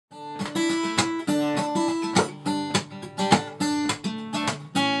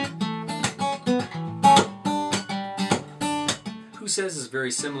Says is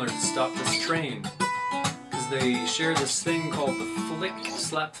very similar to Stop This Train, because they share this thing called the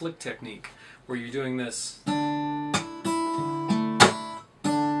slap flick technique, where you're doing this.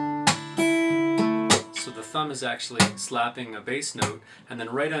 So the thumb is actually slapping a bass note, and then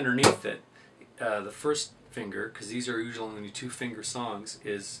right underneath it, the first finger, because these are usually only 2-finger songs,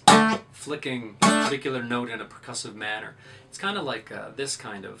 is flicking a particular note in a percussive manner. It's kind of like this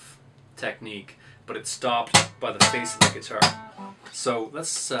kind of technique, but it's stopped by the face of the guitar. So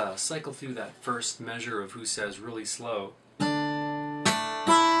let's cycle through that first measure of Who Says really slow.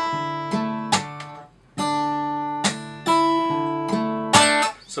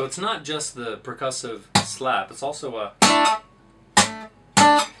 So it's not just the percussive slap, it's also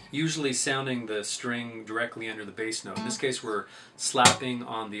usually sounding the string directly under the bass note. In this case we're slapping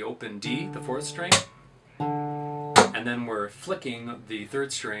on the open D, the 4th string, and then we're flicking the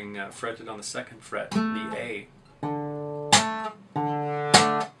 3rd string fretted on the 2nd fret, the A.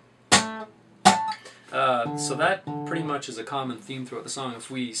 So that pretty much is a common theme throughout the song. If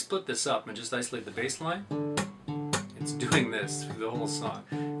we split this up and just isolate the bass line, it's doing this through the whole song.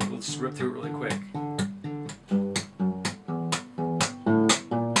 We'll just rip through it really quick.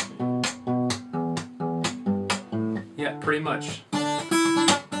 Yeah, pretty much.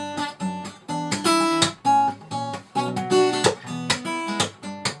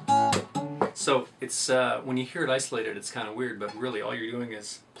 So it's when you hear it isolated, it's kind of weird, but really all you're doing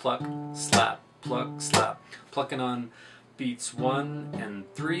is pluck, slap, plucking on beats 1 and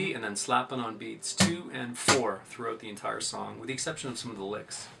 3, and then slapping on beats 2 and 4 throughout the entire song, with the exception of some of the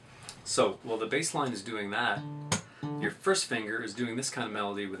licks. So, while the bass line is doing that, your first finger is doing this kind of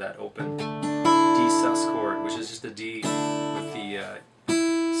melody with that open D sus chord, which is just a D with the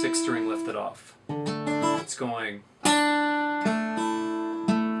 6th string lifted off. It's going.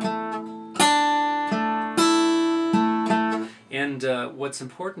 And what's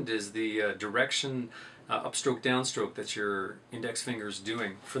important is the direction, upstroke, downstroke that your index finger is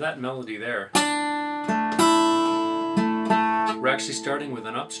doing. For that melody there, we're actually starting with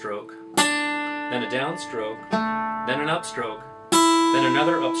an upstroke, then a downstroke, then an upstroke, then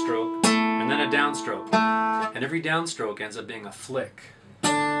another upstroke, and then a downstroke. And every downstroke ends up being a flick.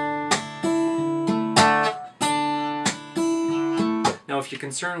 Now, if you're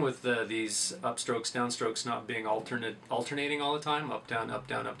concerned with these upstrokes, downstrokes not being alternating all the time, up, down,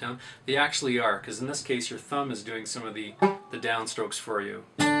 they actually are, because in this case your thumb is doing some of the downstrokes for you.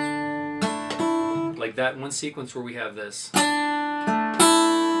 Like that one sequence where we have this 2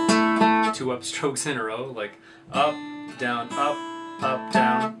 upstrokes in a row, like up, down,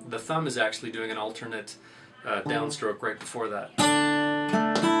 down. The thumb is actually doing an alternate downstroke right before that.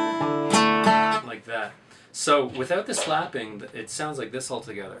 Like that. So, without the slapping, it sounds like this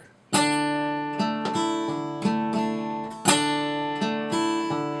altogether.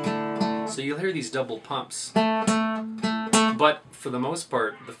 So you'll hear these double pumps. But, for the most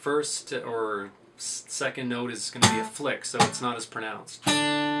part, the first or second note is going to be a flick, so it's not as pronounced.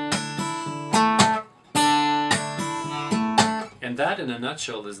 And that, in a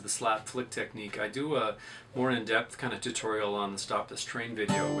nutshell, is the slap flick technique. I do a more in-depth kind of tutorial on the Stop This Train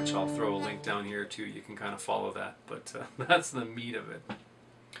video, which I'll throw a link down here too. You can kind of follow that, but that's the meat of it.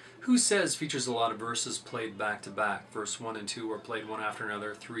 Who Says features a lot of verses played back to back. Verse 1 and 2 are played one after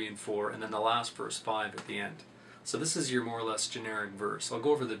another, 3 and 4, and then the last verse 5 at the end. So this is your more or less generic verse. I'll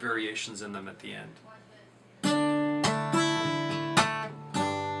go over the variations in them at the end.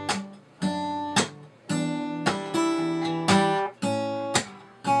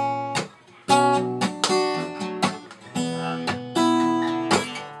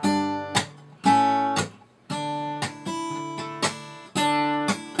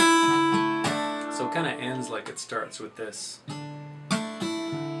 Kind of ends like it starts with this,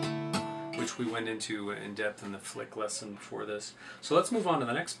 which we went into in depth in the flick lesson before this. So let's move on to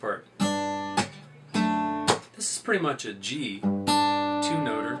the next part. This is pretty much a G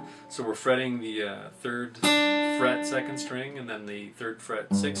 2-noter, so we're fretting the 3rd fret 2nd string and then the 3rd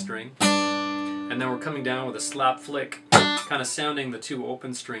fret 6th string, and then we're coming down with a slap flick, kind of sounding the 2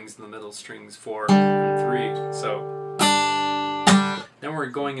 open strings in the middle, strings 4 and 3. So then we're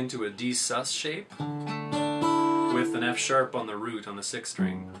going into a D sus shape with an F sharp on the root on the 6th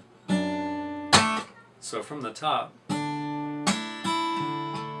string. So from the top, and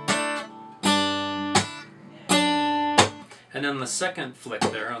then the second flick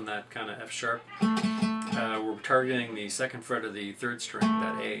there on that kind of F sharp, we're targeting the 2nd fret of the 3rd string,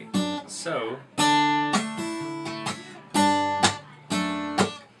 that A. So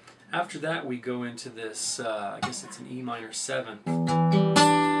after that we go into this, I guess it's an E minor 7th.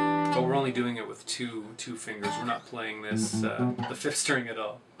 but we're only doing it with two fingers. We're not playing this the fifth string at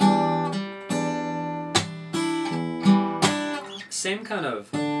all. Same kind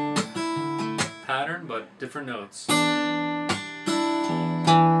of pattern, but different notes.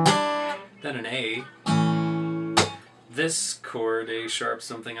 Then an A. This chord, A sharp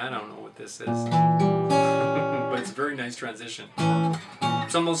something, I don't know what this is. But it's a very nice transition.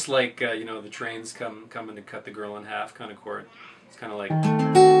 It's almost like, you know, the train's coming to cut the girl in half kind of chord. It's kind of like...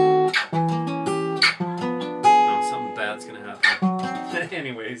 Oh, something bad's going to happen.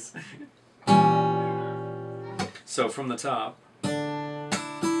 Anyways. So from the top...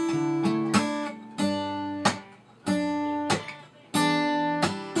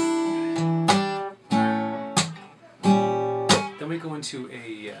 Then we go into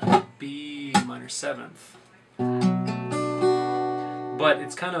a B minor seventh, but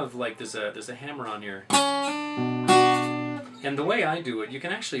it's kind of like there's a hammer on here. And the way I do it, you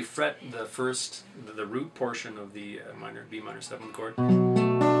can actually fret the root portion of the B minor seventh chord,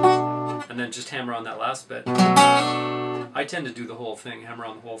 and then just hammer on that last bit. I tend to do the whole thing, hammer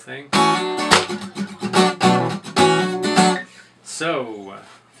on the whole thing. So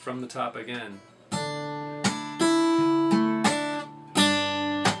from the top again.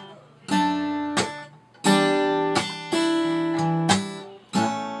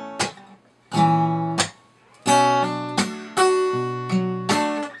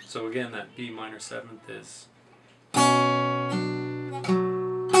 So again, that B minor seventh is.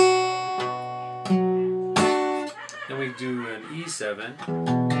 Then we do an E7.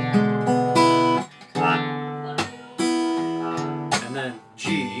 And then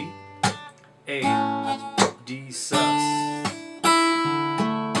G, A, D sus.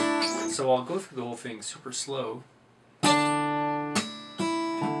 So I'll go through the whole thing super slow.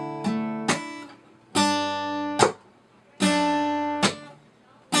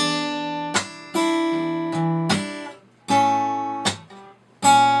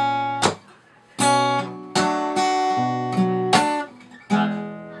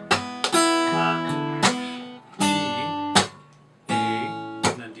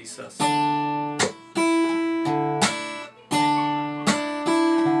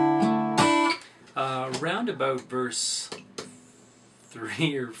 Round about verse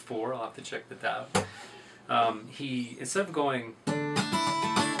 3 or 4, I'll have to check the tab. He, instead of going,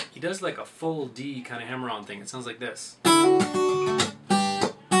 he does like a full D kind of hammer-on thing. It sounds like this.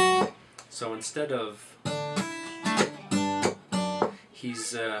 So instead of,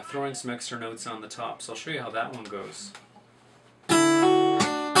 he's throwing some extra notes on the top. So I'll show you how that one goes.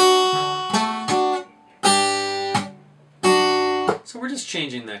 So we're just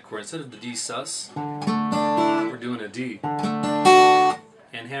changing that chord. Instead of the D sus, we're doing a D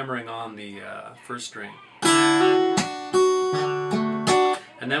and hammering on the first string.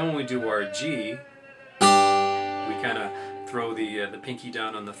 And then when we do our G, we kind of throw the pinky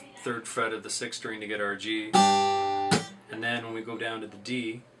down on the 3rd fret of the 6th string to get our G. And then when we go down to the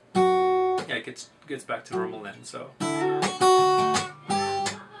D, yeah, it gets back to normal then. So, and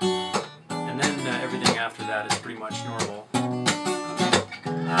then everything after that is pretty much normal.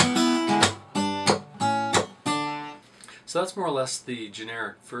 So that's more or less the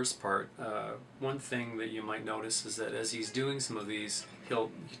generic first part. One thing that you might notice is that as he's doing some of these, he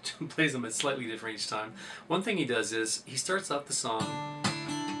plays them slightly different each time. One thing he does is he starts off the song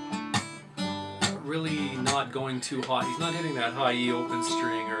really not going too high. He's not hitting that high E open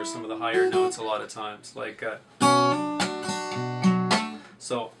string or some of the higher notes a lot of times. Like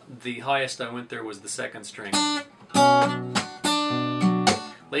so the highest I went there was the 2nd string.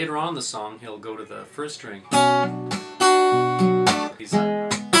 Later on in the song, he'll go to the 1st string. He's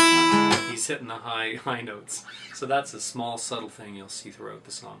hitting the high notes. So that's a small, subtle thing you'll see throughout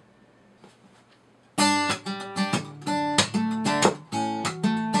the song.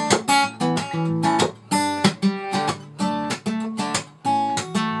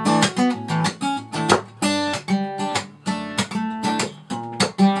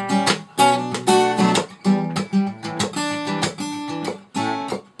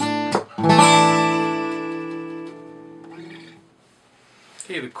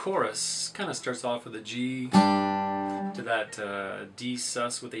 Okay, the chorus kind of starts off with a G to that D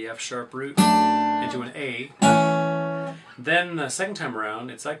sus with the F sharp root into an A. Then the second time around,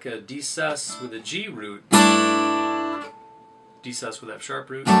 it's like a D sus with a G root, D sus with F sharp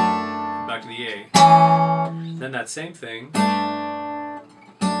root, back to the A. Then that same thing, that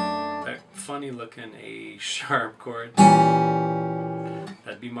funny looking A sharp chord,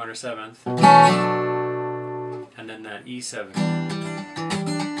 that B minor 7th, and then that E7.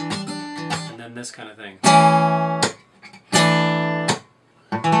 And then this kind of thing.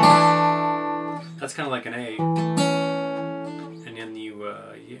 that's kind of like an A, and then you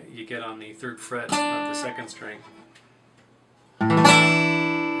get on the 3rd fret of the 2nd string,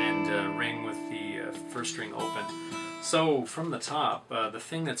 and ring with the 1st string open. So from the top, the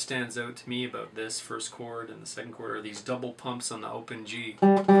thing that stands out to me about this 1st chord and the 2nd chord are these double pumps on the open G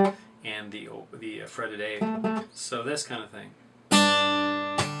and the fretted A. So this kind of thing.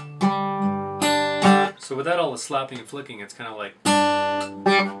 So without all the slapping and flicking, it's kind of like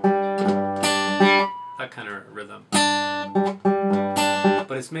that kind of rhythm.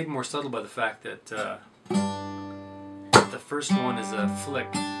 But it's made more subtle by the fact that the first one is a flick.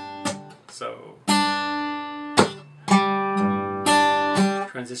 So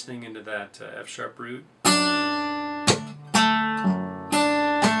transitioning into that F sharp root.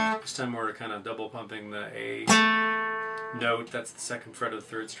 This time we're kind of double pumping the A note, that's the 2nd fret of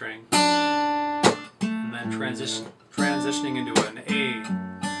the 3rd string. And then transitioning into an A.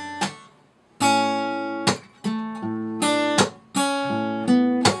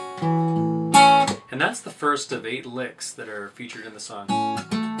 And that's the first of 8 licks that are featured in the song.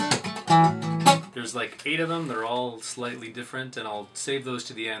 There's like 8 of them, they're all slightly different, and I'll save those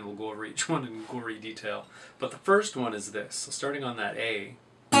to the end. We'll go over each one in gory detail. But the first one is this. So starting on that A.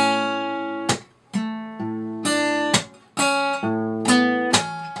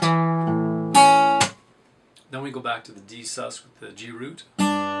 Then we go back to the D sus with the G root.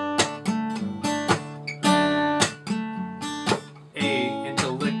 A into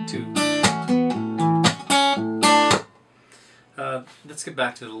lick 2. Let's get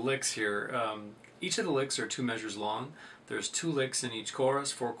back to the licks here. Each of the licks are 2 measures long. There's 2 licks in each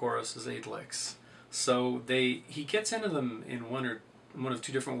chorus. 4 choruses, 8 licks. So he gets into them in one of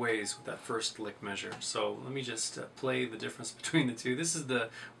 2 different ways with that first lick measure. So let me just play the difference between the 2. This is the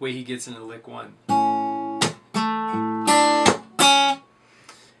way he gets into lick 1.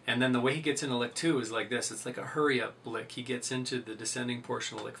 And then the way he gets into lick 2 is like this. It's like a hurry up lick. He gets into the descending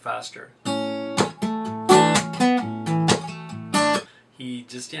portion of the lick faster. He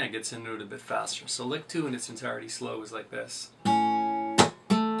just gets into it a bit faster. So lick 2 in its entirety slow is like this.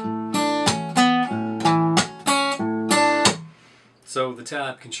 So the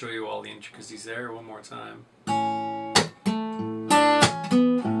tab can show you all the intricacies there one more time.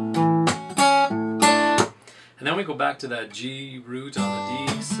 And then we go back to that G root on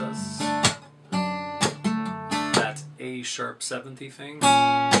the D sus, that A sharp 7th thing,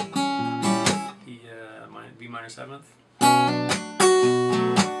 B minor 7th,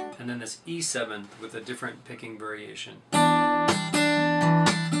 and then this E 7th with a different picking variation. Very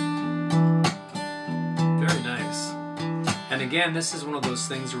nice. And again, this is one of those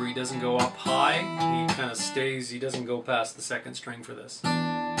things where he doesn't go up high, he kind of stays, he doesn't go past the 2nd string for this.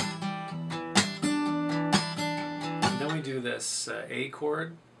 And then we do this A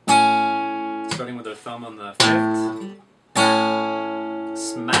chord, starting with our thumb on the 5th,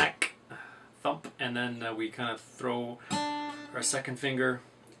 smack, thump, and then we kind of throw our 2nd finger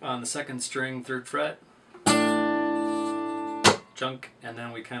on the 2nd string, 3rd fret, junk, and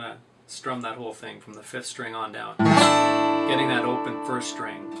then we kind of strum that whole thing from the 5th string on down, getting that open 1st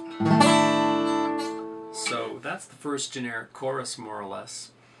string. So that's the first generic chorus, more or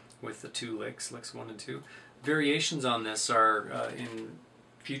less, with the 2 licks, licks 1 and 2. Variations on this are in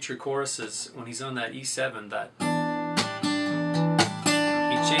future choruses. When he's on that E7, that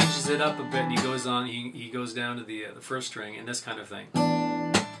he changes it up a bit and he goes on. He goes down to the 1st string and this kind of thing.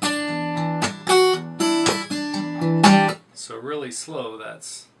 So really slow.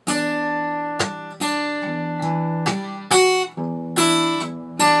 That's.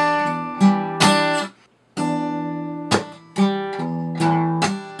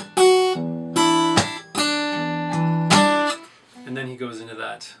 And then he goes into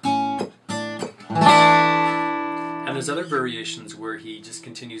that. And there's other variations where he just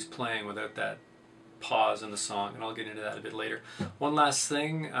continues playing without that pause in the song, and I'll get into that a bit later. One last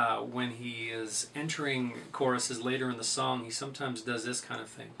thing, when he is entering choruses later in the song, he sometimes does this kind of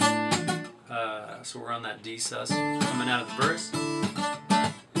thing. So we're on that D sus, coming out of the verse.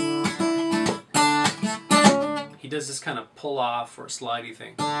 He does this kind of pull off or slidey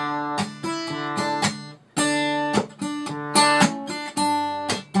thing.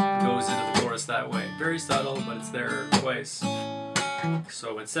 Goes into the chorus that way. Very subtle, but it's there twice.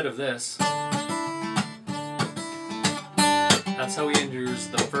 So instead of this, that's how he enters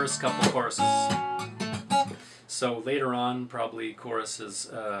the first couple choruses. So later on, probably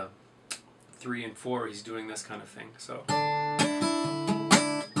choruses 3 and 4, he's doing this kind of thing. So, and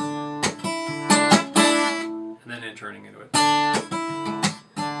then entering into it.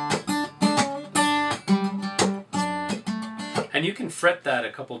 And And you can fret that a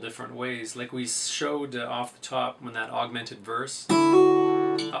couple different ways, like we showed off the top when that augmented verse.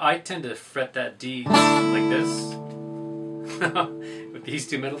 I tend to fret that D like this with these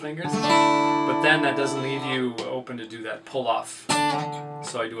two middle fingers, but then that doesn't leave you open to do that pull off.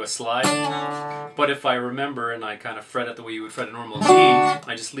 So I do a slide, but if I remember and I kind of fret it the way you would fret a normal D,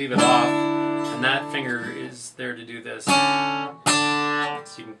 I just leave it off, and that finger is there to do this.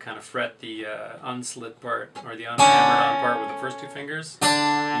 So you can kind of fret the unslit part, or the unhammered on part with the first two fingers.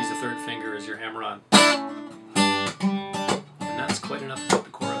 Use the third finger as your hammer on. And that's quite enough about the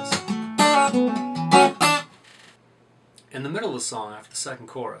chorus. In the middle of the song, after the second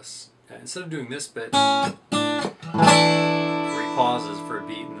chorus, instead of doing this bit, where he pauses for a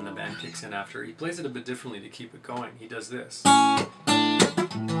beat and then the band kicks in after, he plays it a bit differently to keep it going. He does this.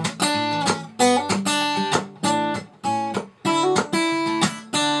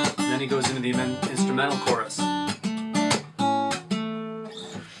 He goes into the instrumental chorus.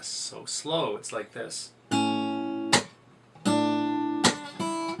 So slow, it's like this.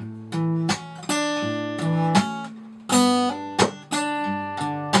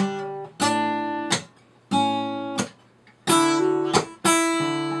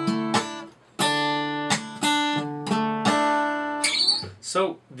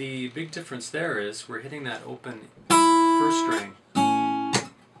 So the big difference there is we're hitting that open first string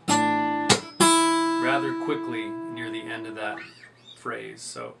rather quickly near the end of that phrase.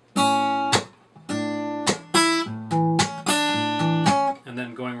 So, and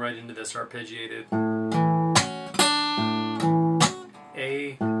then going right into this arpeggiated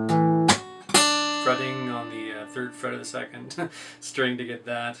A, fretting on the third fret of the second string to get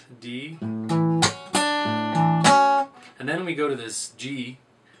that D, and then we go to this G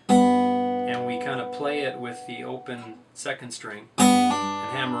and we kind of play it with the open second string and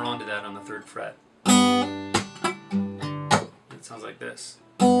hammer onto that on the third fret. It sounds like this.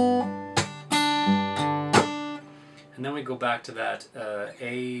 And then we go back to that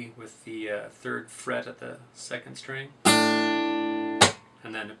A with the third fret at the second string, and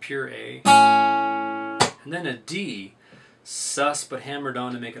then a pure A, and then a D, sus but hammered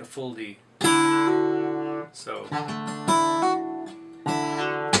on to make it a full D. So.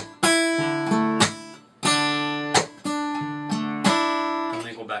 And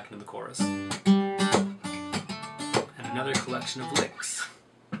then go back into the chorus. Another collection of licks.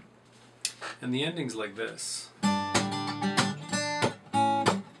 And the ending's like this.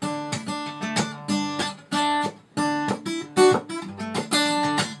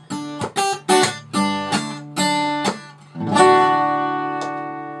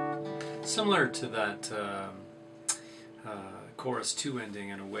 Similar to that chorus 2 ending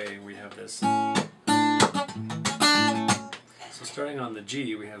in a way, we have this. So starting on the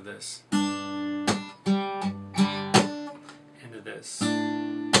G, we have this. This,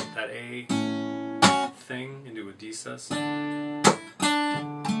 that A thing into a D sus,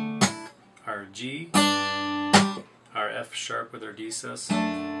 our G, our F sharp with our D sus,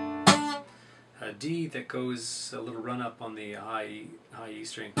 a D that goes a little run up on the high E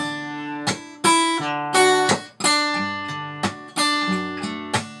string, and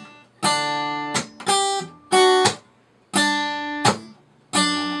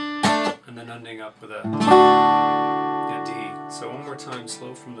then ending up with a D. So one more time,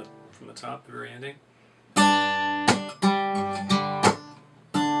 slow from the top, the very ending.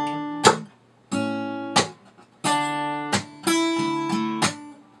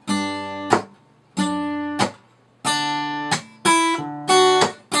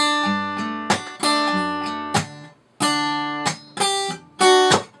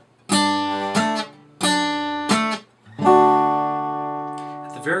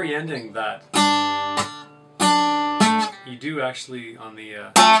 At the very ending, that you do actually, on the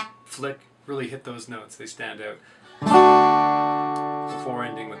flick, really hit those notes. They stand out before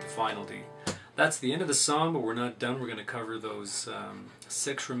ending with the final D. That's the end of the song, but we're not done. We're going to cover those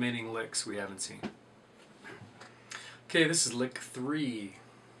 6 remaining licks we haven't seen. Okay, this is lick 3.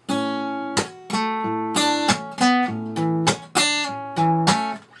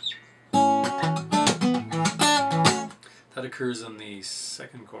 That occurs on the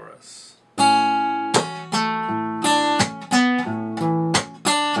second chorus.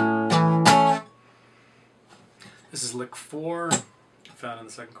 This is lick 4, found in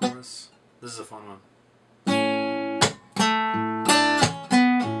the second chorus. This is a fun one.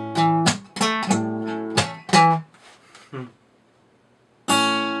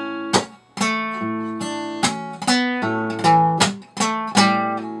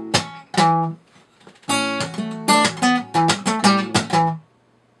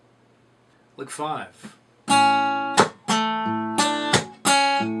 Lick 5.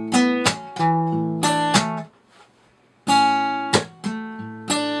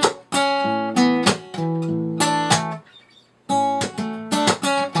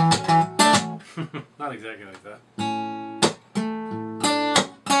 not exactly like that.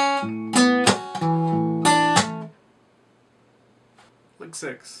 Lick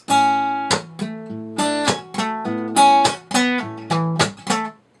 6.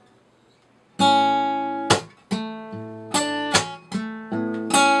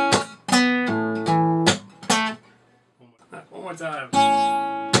 One more time.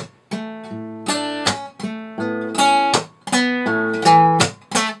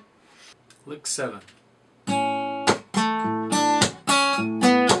 Lick 7.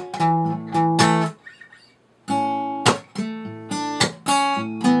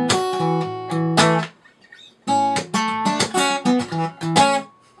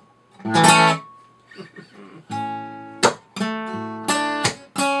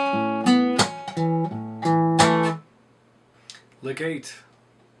 Lick 8,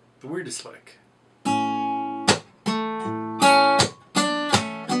 the weirdest lick.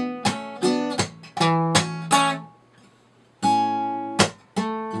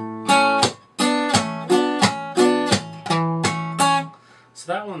 So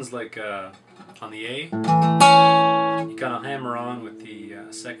that one's like on the A, you gotta hammer on with the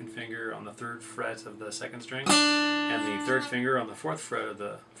second finger on the 3rd fret of the 2nd string, and the 3rd finger on the 4th fret of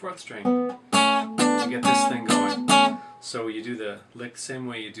the 4th string to get this thing going. So you do the lick the same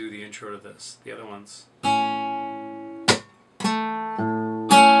way you do the intro to this, the other ones.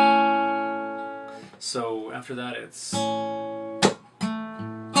 So after that it's...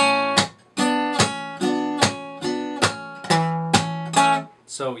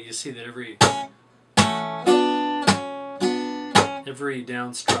 So you see that every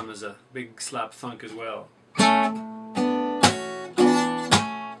down strum is a big slap thunk as well.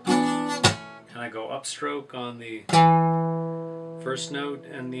 And I go upstroke on the first note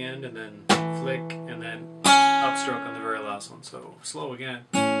and the end, and then flick, and then upstroke on the very last one. So slow again.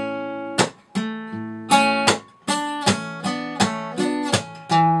 And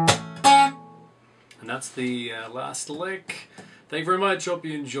that's the last lick. Thank you very much. Hope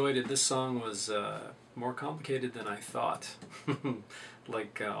you enjoyed it. This song was more complicated than I thought.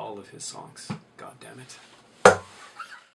 Like all of his songs. God damn it.